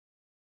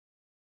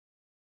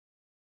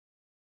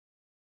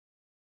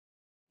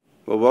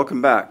Well,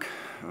 welcome back.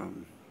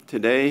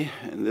 Today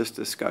in this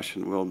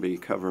discussion we'll be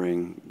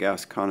covering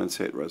gas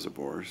condensate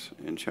reservoirs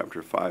in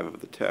Chapter 5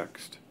 of the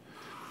text.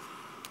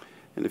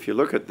 And if you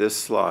look at this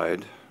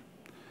slide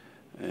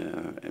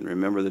and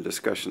remember the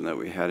discussion that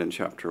we had in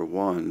Chapter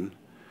 1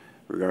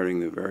 regarding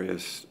the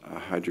various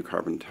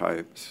hydrocarbon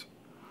types,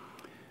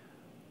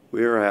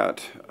 we are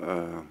at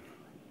a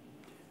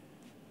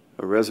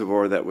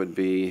reservoir that would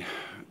be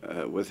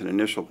with an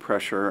initial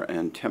pressure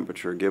and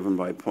temperature given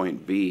by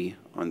point B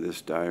on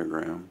this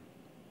diagram.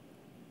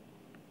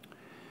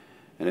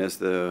 And as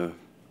the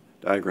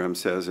diagram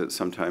says, this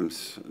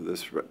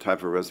type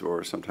of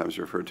reservoir is sometimes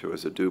referred to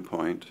as a dew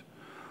point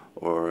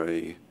or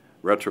a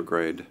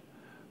retrograde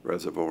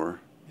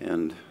reservoir.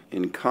 And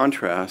in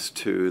contrast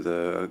to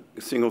the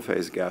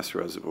single-phase gas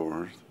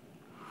reservoirs,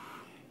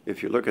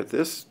 if you look at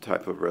this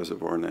type of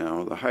reservoir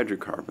now, the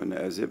hydrocarbon,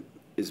 as it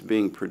is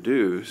being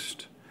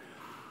produced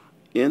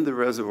in the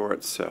reservoir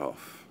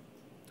itself,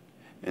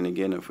 and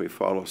again, if we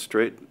follow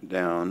straight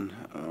down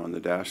on the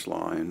dashed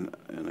line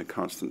in a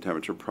constant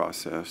temperature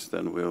process,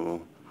 then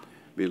we'll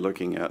be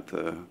looking at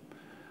the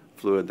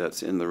fluid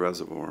that's in the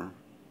reservoir.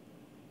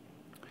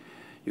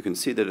 You can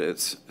see that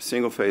it's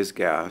single-phase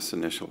gas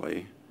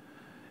initially,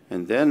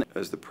 and then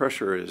as the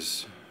pressure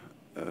is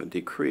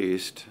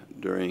decreased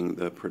during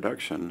the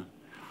production,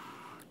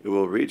 it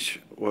will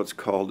reach what's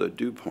called a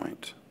dew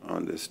point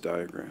on this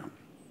diagram.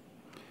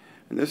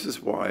 And this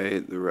is why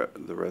the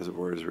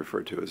reservoir is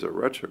referred to as a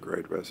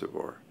retrograde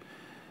reservoir.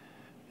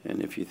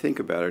 And if you think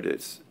about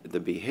it, the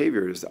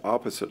behavior is the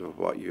opposite of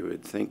what you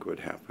would think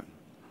would happen.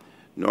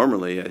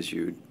 Normally, as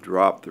you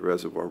drop the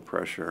reservoir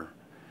pressure,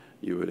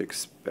 you would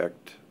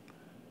expect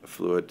a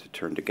fluid to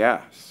turn to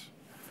gas.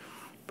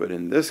 But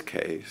in this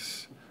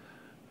case,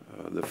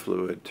 the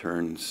fluid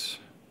turns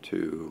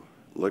to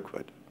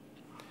liquid.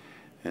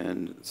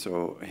 And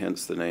so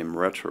hence the name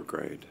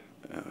retrograde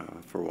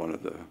for one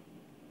of the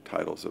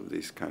titles of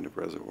these kind of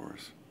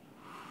reservoirs.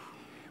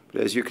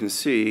 But as you can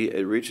see,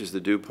 it reaches the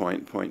dew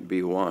point, point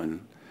B1.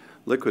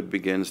 Liquid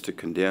begins to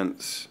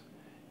condense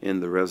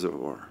in the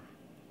reservoir.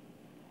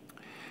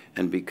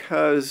 And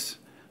because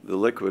the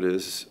liquid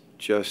is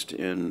just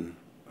in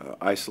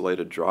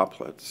isolated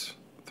droplets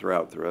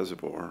throughout the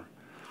reservoir,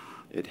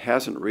 it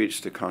hasn't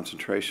reached a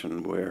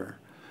concentration where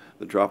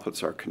the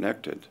droplets are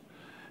connected.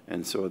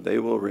 And so they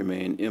will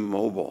remain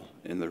immobile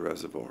in the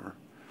reservoir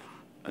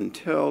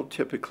until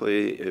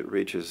typically it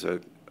reaches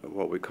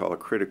what we call a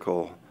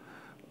critical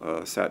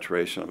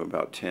saturation of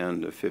about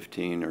 10 to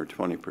 15 or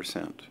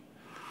 20%.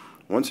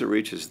 Once it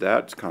reaches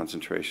that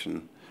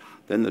concentration,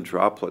 then the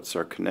droplets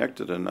are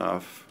connected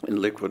enough and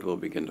liquid will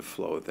begin to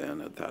flow then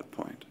at that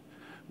point.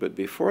 But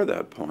before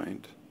that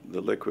point,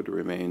 the liquid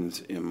remains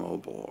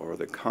immobile, or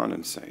the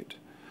condensate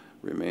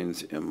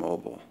remains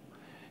immobile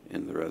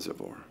in the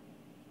reservoir.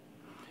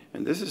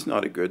 And this is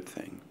not a good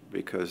thing,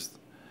 because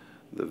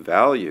the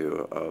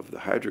value of the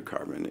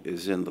hydrocarbon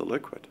is in the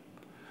liquid.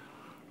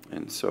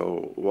 And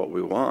so what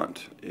we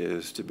want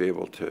is to be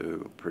able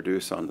to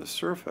produce on the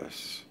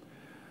surface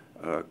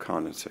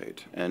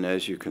condensate. And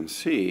as you can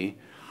see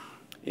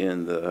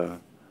in the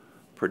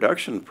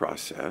production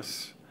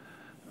process,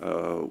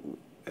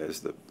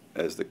 as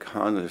the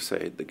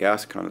condensate, the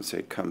gas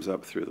condensate comes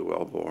up through the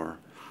wellbore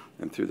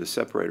and through the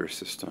separator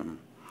system,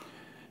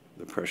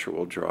 the pressure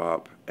will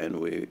drop and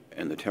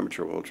the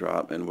temperature will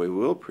drop, and we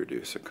will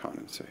produce a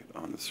condensate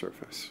on the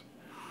surface,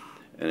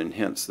 and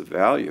hence the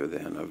value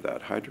then of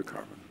that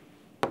hydrocarbon.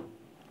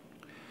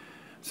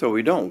 So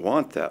we don't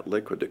want that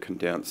liquid to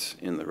condense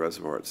in the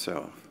reservoir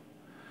itself.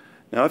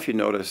 Now if you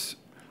notice,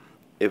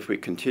 if we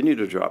continue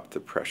to drop the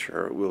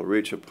pressure, we'll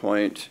reach a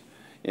point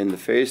in the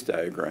phase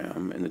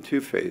diagram, in the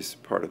two-phase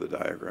part of the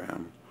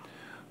diagram,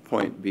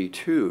 point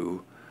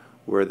B2,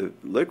 where the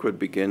liquid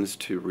begins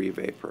to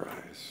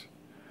re-vaporize.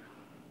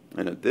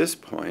 And at this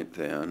point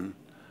then,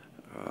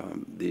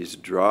 these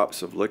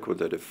drops of liquid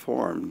that have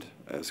formed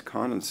as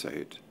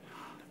condensate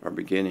are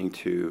beginning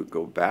to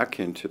go back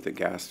into the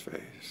gas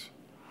phase.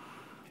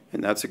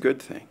 And that's a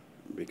good thing,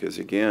 because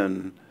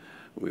again,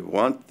 we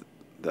want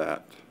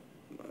that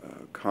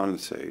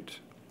condensate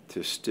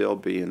to still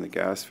be in the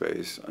gas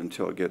phase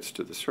until it gets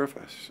to the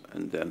surface,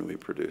 and then we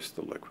produce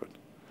the liquid.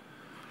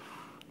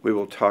 We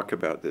will talk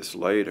about this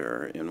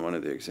later in one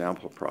of the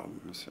example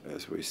problems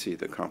as we see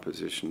the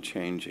composition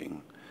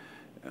changing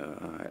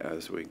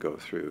as we go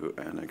through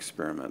an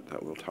experiment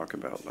that we'll talk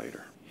about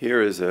later.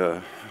 Here is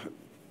a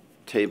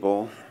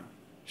table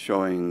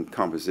showing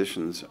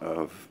compositions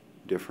of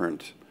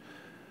different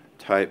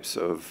types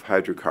of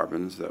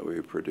hydrocarbons that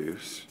we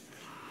produce.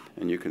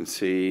 And you can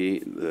see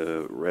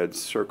the red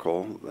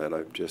circle that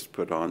I've just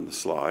put on the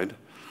slide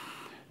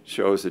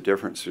shows the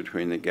difference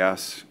between the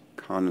gas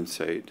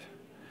condensate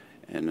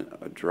and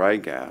dry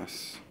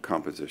gas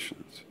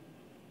compositions.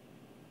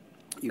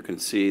 You can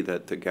see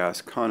that the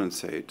gas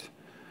condensate,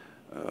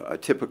 a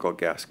typical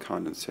gas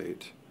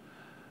condensate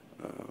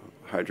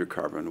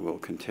hydrocarbon, will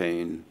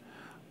contain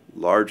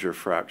larger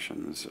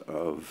fractions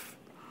of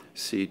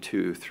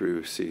C2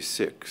 through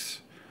C6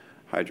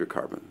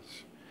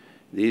 hydrocarbons.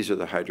 These are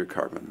the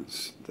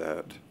hydrocarbons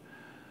that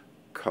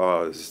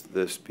cause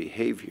this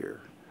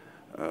behavior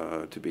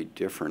to be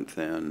different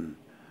than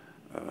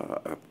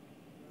a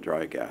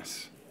dry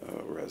gas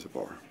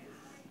reservoir.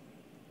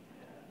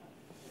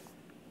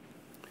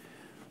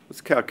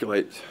 Let's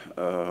calculate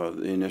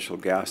the initial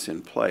gas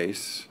in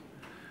place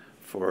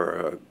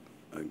for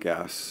a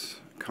gas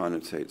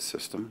condensate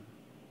system.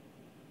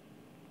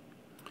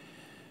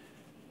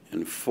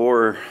 And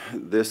for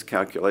this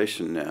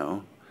calculation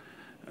now,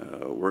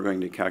 we're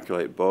going to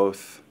calculate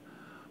both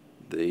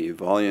the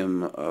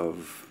volume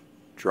of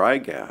dry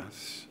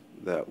gas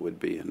that would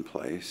be in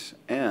place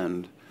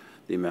and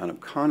the amount of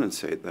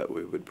condensate that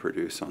we would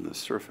produce on the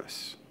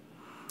surface.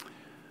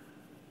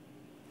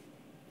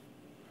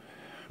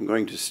 I'm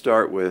going to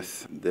start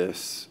with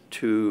this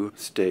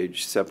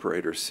two-stage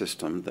separator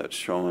system that's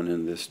shown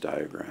in this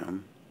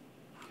diagram.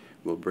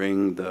 We'll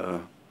bring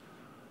the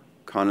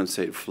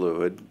condensate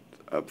fluid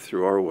up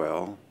through our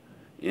well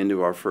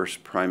into our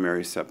first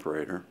primary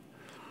separator.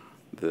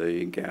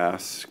 The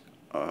gas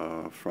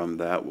from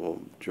that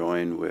will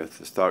join with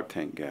the stock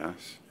tank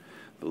gas.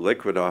 The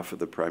liquid off of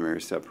the primary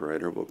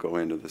separator will go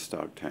into the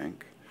stock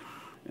tank,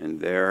 and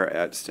there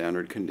at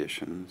standard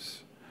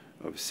conditions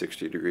of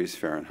 60 degrees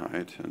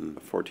Fahrenheit and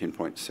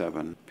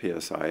 14.7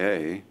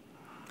 psia,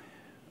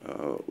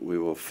 we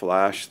will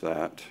flash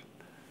that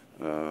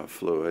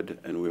fluid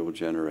and we will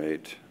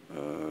generate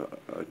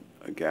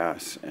a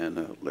gas and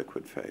a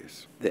liquid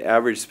phase. The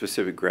average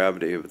specific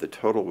gravity of the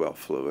total well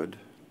fluid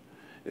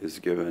is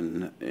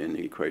given in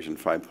equation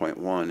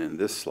 5.1 in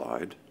this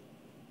slide,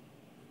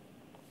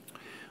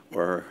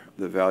 where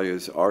the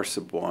values R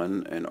sub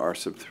 1 and R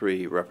sub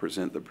 3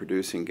 represent the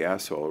producing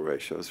gas oil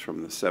ratios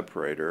from the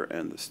separator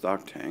and the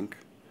stock tank.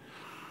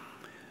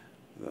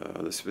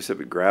 The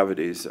specific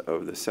gravities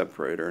of the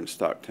separator and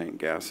stock tank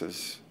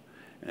gases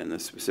and the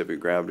specific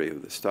gravity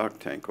of the stock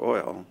tank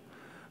oil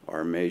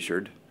are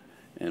measured,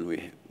 and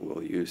we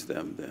will use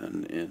them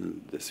then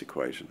in this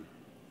equation.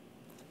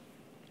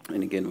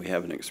 And again, we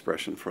have an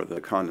expression for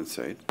the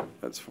condensate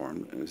that's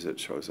formed as it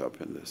shows up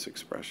in this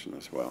expression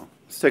as well.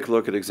 Let's take a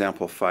look at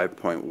example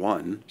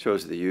 5.1.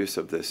 Shows the use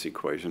of this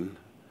equation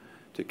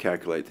to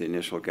calculate the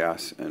initial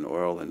gas and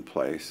oil in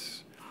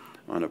place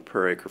on a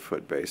per acre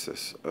foot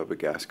basis of a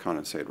gas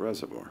condensate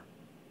reservoir.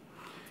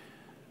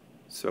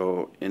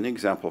 So in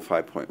example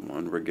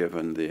 5.1, we're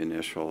given the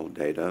initial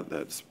data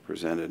that's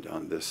presented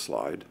on this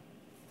slide.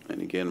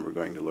 And again, we're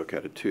going to look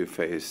at a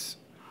two-phase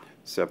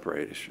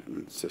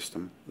separation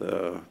system.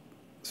 The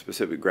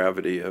specific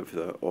gravity of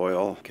the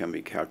oil can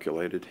be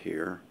calculated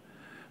here.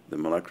 The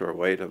molecular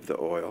weight of the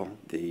oil,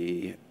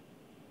 the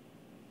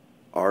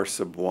R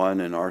sub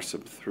 1 and R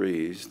sub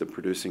 3s, the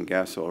producing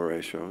gas oil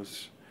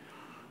ratios,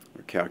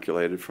 are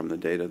calculated from the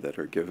data that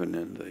are given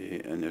in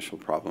the initial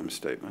problem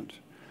statement.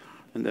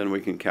 And then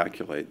we can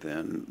calculate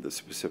then the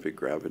specific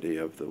gravity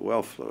of the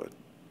well fluid.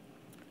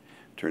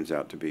 Turns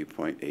out to be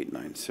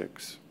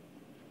 0.896.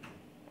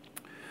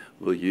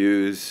 We'll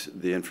use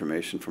the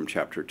information from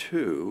Chapter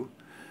 2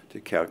 to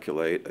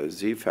calculate a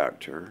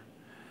z-factor,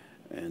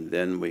 and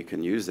then we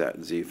can use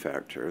that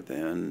z-factor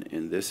then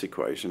in this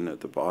equation at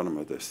the bottom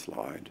of this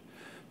slide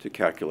to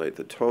calculate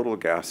the total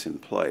gas in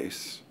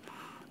place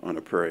on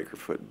a per acre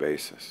foot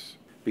basis.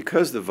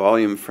 Because the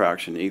volume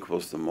fraction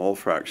equals the mole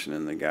fraction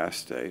in the gas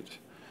state,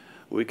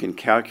 we can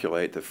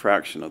calculate the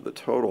fraction of the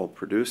total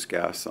produced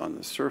gas on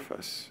the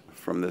surface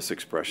from this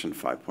expression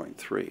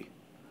 5.3.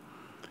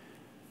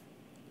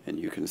 And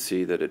you can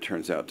see that it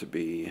turns out to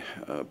be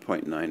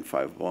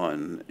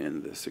 0.951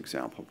 in this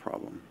example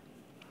problem.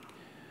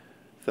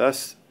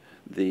 Thus,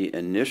 the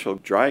initial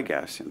dry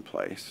gas in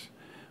place,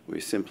 we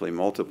simply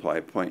multiply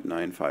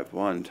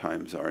 0.951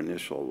 times our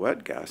initial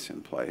wet gas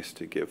in place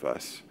to give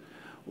us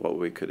what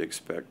we could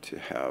expect to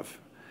have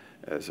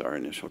as our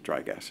initial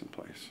dry gas in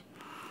place.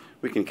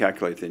 We can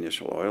calculate the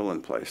initial oil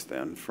in place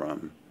then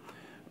from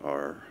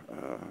our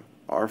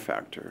R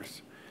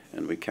factors,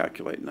 and we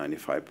calculate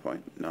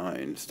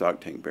 95.9 stock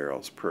tank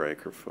barrels per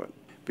acre foot.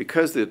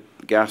 Because the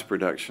gas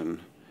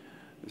production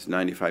is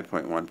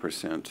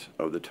 95.1%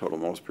 of the total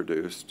moles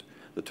produced,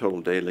 the total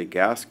daily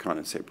gas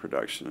condensate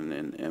production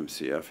in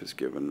MCF is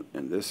given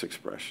in this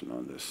expression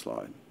on this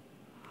slide.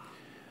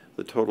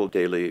 The total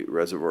daily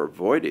reservoir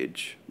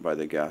voidage by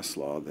the gas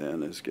law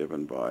then is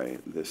given by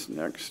this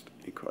next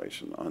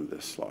equation on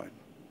this slide.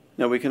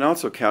 Now we can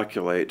also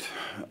calculate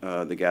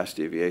the gas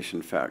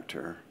deviation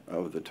factor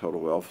of the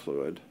total well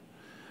fluid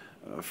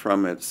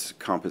from its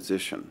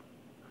composition.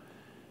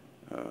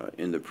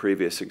 In the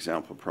previous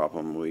example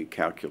problem, we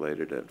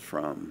calculated it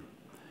from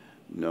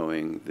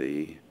knowing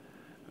the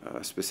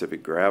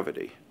specific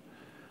gravity.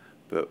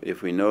 But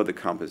if we know the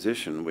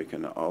composition, we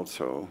can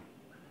also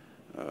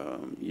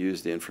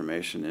use the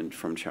information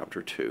from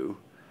Chapter 2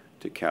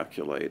 to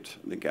calculate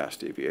the gas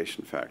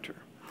deviation factor.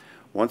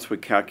 Once we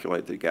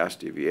calculate the gas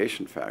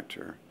deviation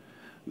factor,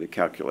 the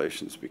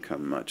calculations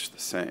become much the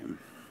same.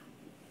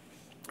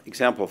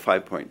 Example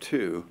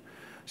 5.2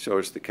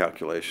 shows the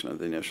calculation of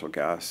the initial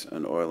gas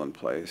and oil in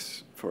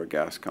place for a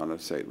gas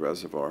condensate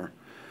reservoir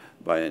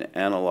by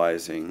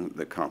analyzing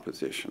the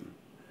composition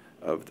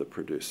of the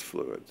produced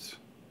fluids.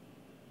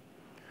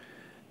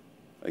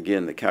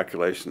 Again, the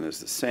calculation is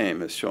the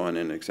same as shown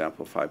in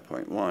example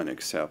 5.1,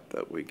 except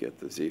that we get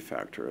the z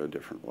factor a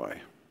different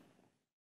way.